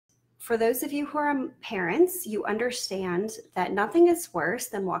For those of you who are parents, you understand that nothing is worse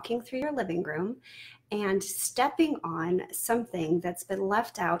than walking through your living room and stepping on something that's been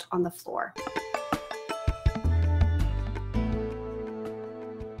left out on the floor.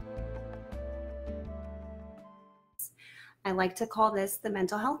 I like to call this the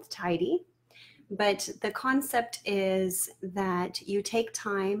mental health tidy, but the concept is that you take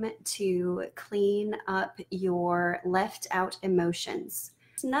time to clean up your left out emotions.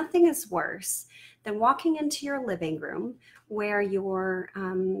 Nothing is worse than walking into your living room where your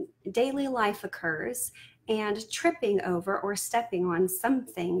daily life occurs and tripping over or stepping on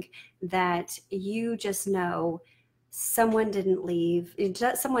something that you just know someone didn't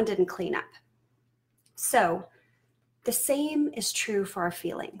clean up. So the same is true for our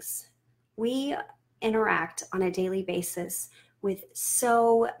feelings. We interact on a daily basis with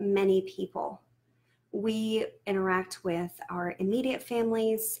so many people. We interact with our immediate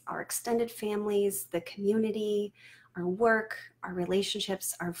families, our extended families, the community, our work, our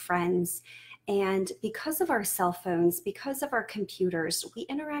relationships, our friends. And because of our cell phones, because of our computers, we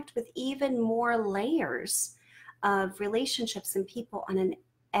interact with even more layers of relationships and people on an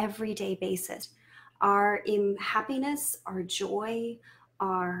everyday basis. Our happiness, our joy,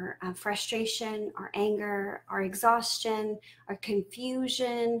 our frustration, our anger, our exhaustion, our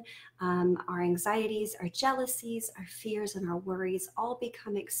confusion, our anxieties, our jealousies, our fears, and our worries all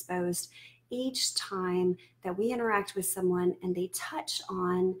become exposed each time that we interact with someone and they touch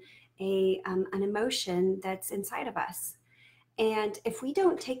on an emotion that's inside of us. And if we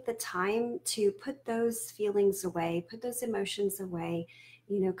don't take the time to put those feelings away, put those emotions away,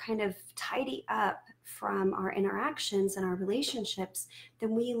 kind of tidy up from our interactions and our relationships,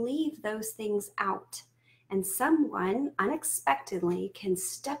 then we leave those things out. And someone unexpectedly can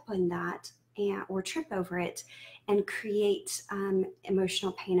step on that or trip over it and create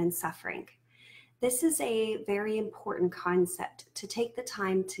emotional pain and suffering. This is a very important concept, to take the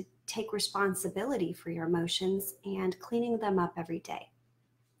time to take responsibility for your emotions and cleaning them up every day.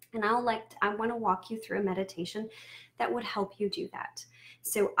 And I want to walk you through a meditation that would help you do that.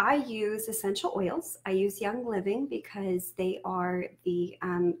 So I use essential oils. I use Young Living because they are the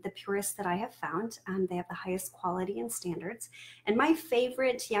purest that I have found. They have the highest quality and standards. And my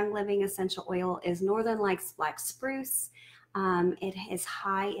favorite Young Living essential oil is Northern Lights Black Spruce. It is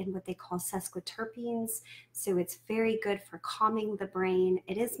high in what they call sesquiterpenes, so it's very good for calming the brain.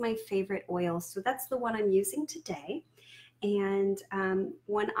 It is my favorite oil, so that's the one I'm using today. And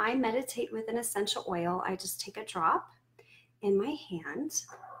when I meditate with an essential oil, I just take a drop in my hand.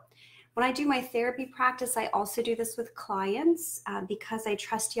 When I do my therapy practice, I also do this with clients because I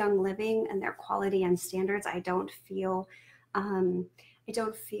trust Young Living and their quality and standards. I don't feel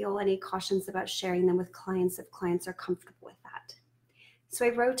any cautions about sharing them with clients if clients are comfortable with that. So I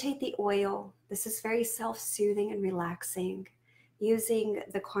rotate the oil. This is very self-soothing and relaxing, using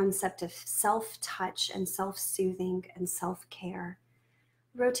the concept of self-touch and self-soothing and self-care.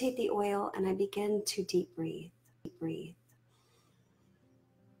 Rotate the oil and I begin to deep breathe.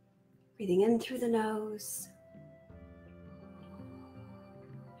 Breathing in through the nose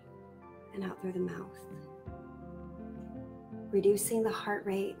and out through the mouth. Reducing the heart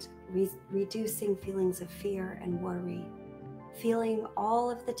rate, reducing feelings of fear and worry. Feeling all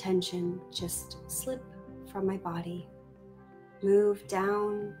of the tension just slip from my body. Move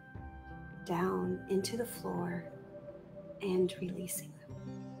down into the floor and releasing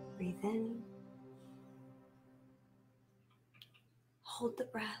them. Breathe in. Hold the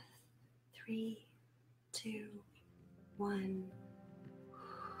breath. 3, 2, 1.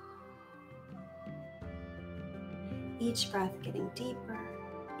 Each breath getting deeper,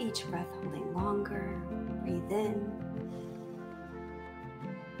 each breath holding longer. Breathe in.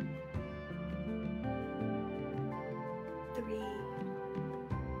 Three,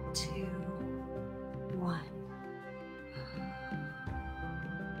 2, 1.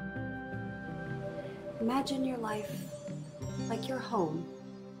 Imagine your life like your home.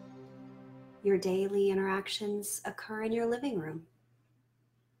 Your daily interactions occur in your living room.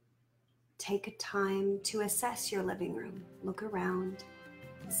 Take a time to assess your living room. Look around.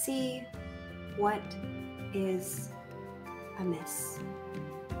 See what is amiss.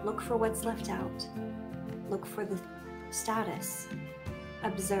 Look for what's left out. Look for the status.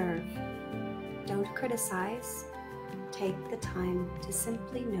 Observe. Don't criticize. Take the time to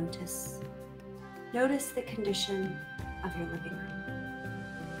simply notice. Notice the condition of your living room.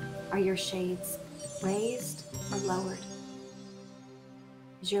 Are your shades raised or lowered?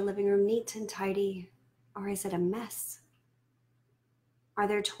 Is your living room neat and tidy, or is it a mess? Are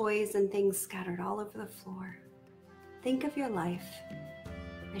there toys and things scattered all over the floor? Think of your life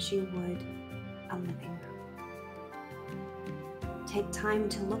as you would a living room. Take time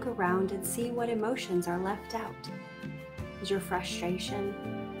to look around and see what emotions are left out. Is your frustration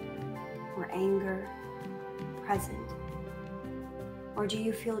or anger present? Or do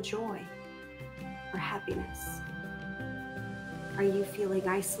you feel joy or happiness? Are you feeling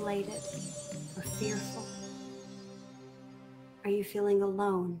isolated or fearful? Are you feeling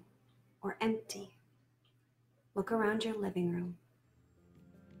alone or empty? Look around your living room.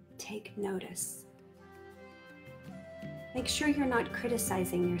 Take notice. Make sure you're not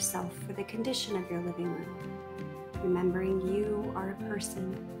criticizing yourself for the condition of your living room, remembering you are a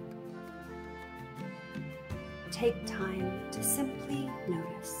person. Take time to simply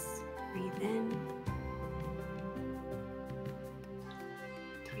notice. Breathe in.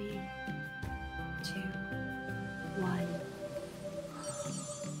 3, 2, 1.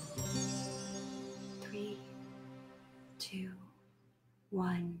 3, 2,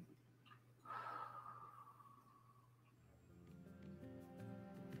 1.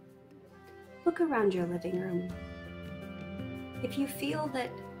 Look around your living room. If you feel that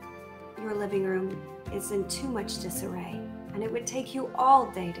your living room is in too much disarray and it would take you all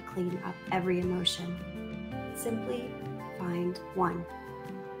day to clean up every emotion, simply find one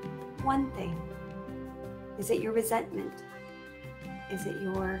thing. Is it your resentment? Is it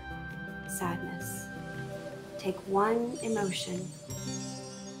your sadness? Take one emotion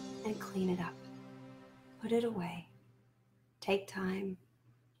and clean it up. Put it away. Take time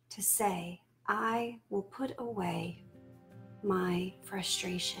to say, I will put away my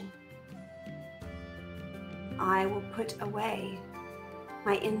frustration. I will put away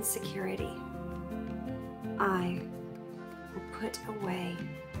my insecurity. I will put away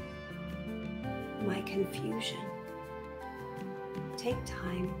my confusion. Take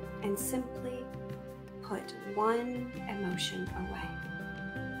time and simply put one emotion away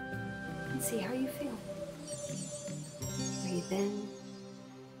and see how you feel. Breathe in.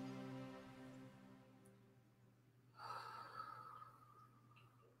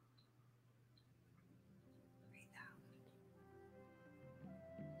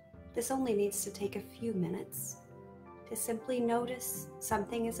 This only needs to take a few minutes to simply notice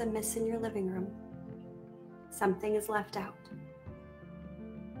something is amiss in your living room, something is left out,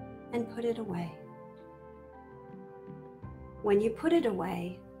 and put it away. When you put it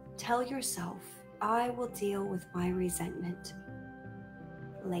away, tell yourself, I will deal with my resentment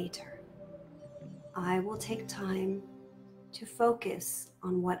later. I will take time to focus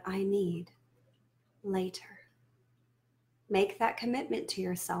on what I need later. Make that commitment to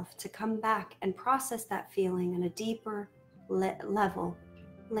yourself to come back and process that feeling on a deeper level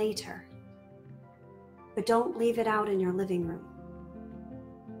later. But don't leave it out in your living room.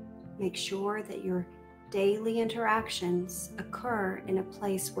 Make sure that your daily interactions occur in a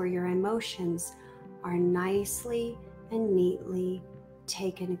place where your emotions are nicely and neatly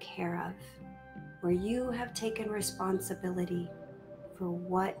taken care of, where you have taken responsibility for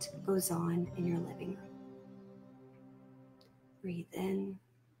what goes on in your living room. Breathe in.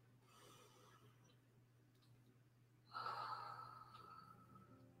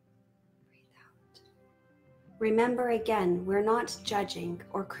 Breathe out. Remember again, we're not judging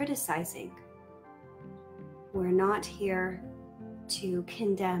or criticizing. We're not here to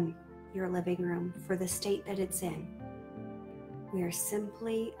condemn your living room for the state that it's in. We are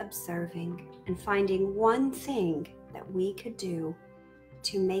simply observing and finding one thing that we could do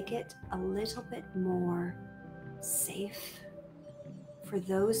to make it a little bit more safe for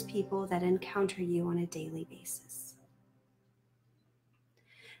those people that encounter you on a daily basis.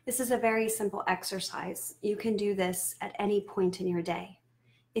 This is a very simple exercise. You can do this at any point in your day.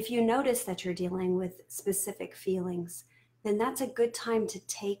 If you notice that you're dealing with specific feelings, then that's a good time to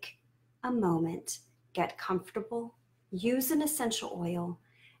take a moment, get comfortable, use an essential oil,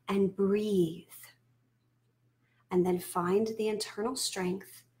 and breathe. And then find the internal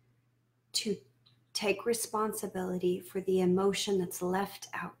strength to take responsibility for the emotion that's left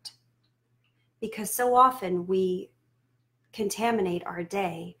out. Because so often we contaminate our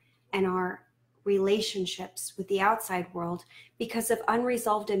day and our relationships with the outside world because of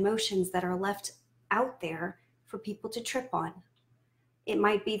unresolved emotions that are left out there for people to trip on. It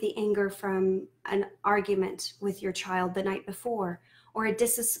might be the anger from an argument with your child the night before, or a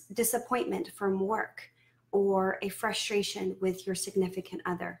disappointment from work, or a frustration with your significant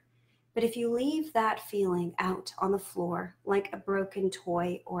other. But if you leave that feeling out on the floor like a broken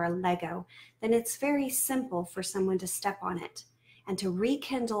toy or a Lego, then it's very simple for someone to step on it and to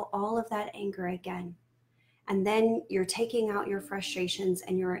rekindle all of that anger again. And then you're taking out your frustrations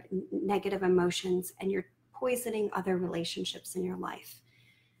and your negative emotions, and you're poisoning other relationships in your life.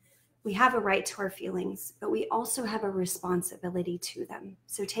 We have a right to our feelings, but we also have a responsibility to them.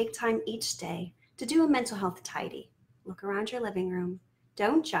 So take time each day to do a mental health tidy. Look around your living room.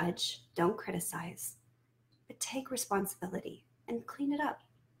 Don't judge, don't criticize, but take responsibility and clean it up,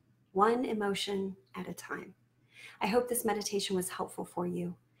 one emotion at a time. I hope this meditation was helpful for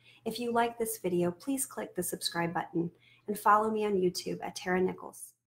you. If you like this video, please click the subscribe button and follow me on YouTube at Tara Nichols.